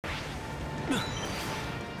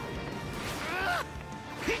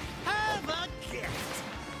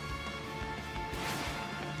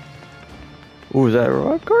Ooh, is that a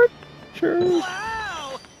rock card? Sure.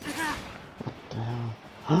 Wow! What the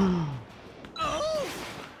hell?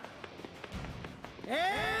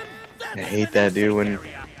 I hate that, dude.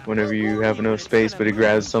 Whenever you have enough space, but it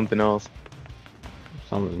grabs something else.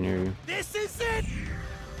 Someone's near you. This is it.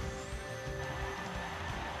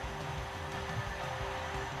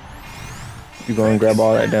 You go and grab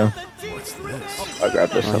all that down. What's this? I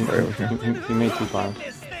grabbed this stuff right over here. He made 2 piles.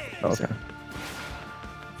 Okay.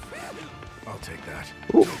 I'll take that.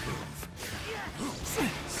 Ooh.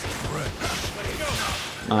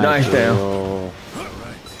 Nice down. Bro.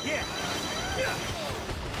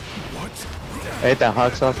 I hit that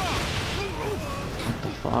hot sauce. What the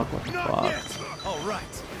fuck? What the fuck? All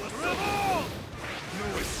right.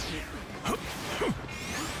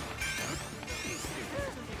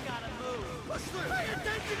 Pay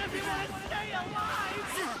attention if you want to stay alive.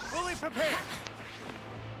 Fully prepared.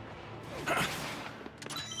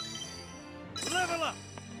 Level up.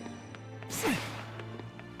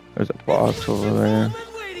 There's a box over there. What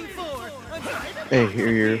I'm waiting for. Hey,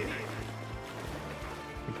 here. Take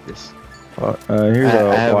this. Here's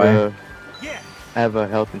a Y. I have a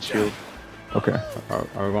health and shield. Okay.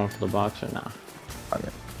 Are we going for the box or not? Okay.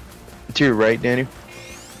 To your right, Daniel.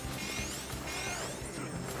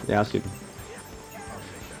 Yeah, I see them.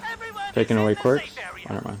 Taking away quirks?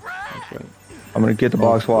 Oh, never mind. That's right. I'm gonna get the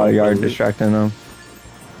box while you're distracting them.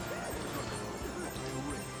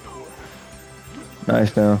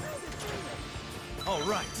 Nice now. All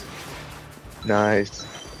right. Nice.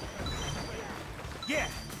 Yeah.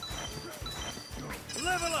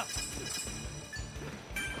 Level up.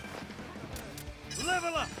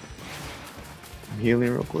 Level up. I'm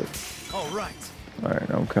healing real quick. All right. Alright,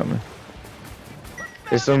 I'm coming.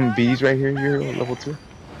 There's some bees right here. You're level 2.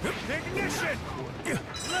 Ignition.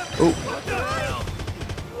 Oh.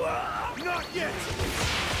 Not yet.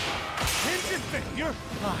 Engine failure.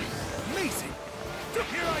 Amazing.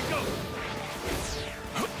 Here I go.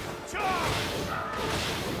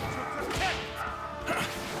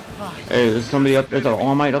 Hey, there's somebody up. There's an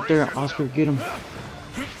All Might up there. Oscar, get him.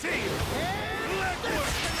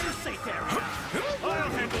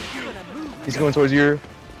 He's going towards you.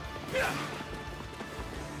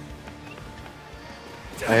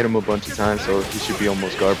 I hit him a bunch of times, so he should be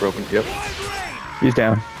almost guard broken. Yep. He's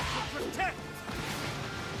down.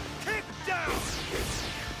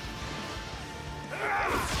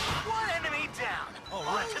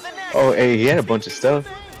 Oh, hey, he had a bunch of stuff.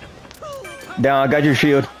 Down, I got your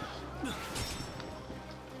shield.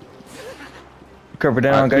 Cover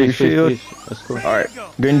down, got your shield. That's cool. Alright,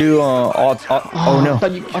 gonna do oh no.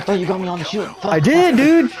 I thought you got me on the shield. Fuck. I did,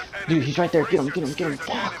 dude! Dude, he's right there. Get him.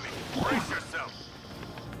 Fuck.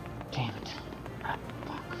 Damn it.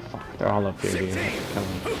 Fuck. They're all up here, dude. Come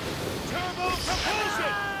on.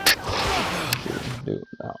 Dude,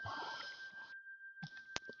 no.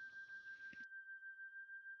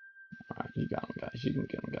 Alright, you got him, guys. You can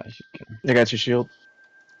get him, guys. You can get him. I got your shield.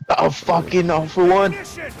 Oh, fucking all for one.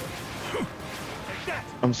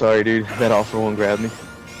 I'm sorry, dude. That all for one grabbed me.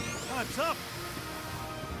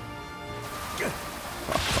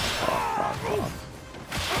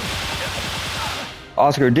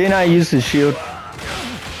 Oscar, didn't I use his shield?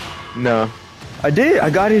 No. I did.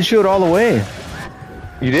 I got his shield all the way.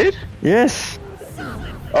 You did? Yes.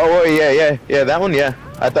 Oh, well, yeah. That one, yeah.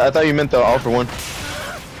 I thought you meant the all for one.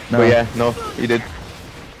 No. But yeah, no, you did.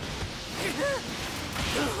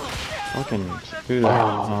 Fucking dude.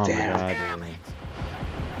 Oh, damn. My God, dude.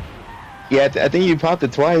 Yeah, I think you popped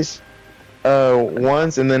it twice.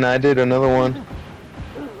 Once, and then I did another one.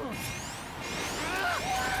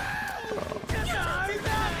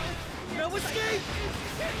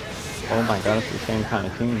 Oh my God, it's the same kind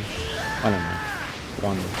of team. I don't know.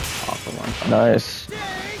 One off of one. Nice.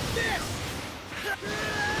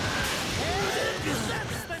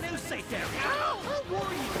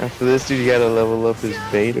 After this, dude, you gotta level up his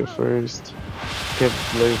beta first. Kept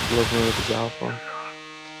leveling with his alpha.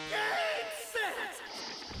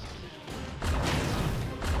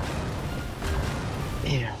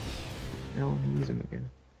 Damn. No one needs him again.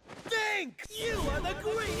 Think you are the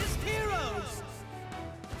greatest heroes.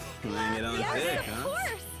 Laying it on thick, huh? Of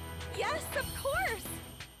course. Yes, of course.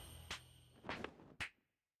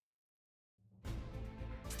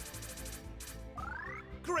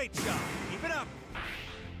 Great job. Keep it up.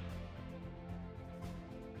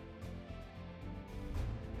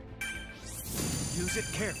 Use it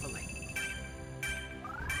carefully.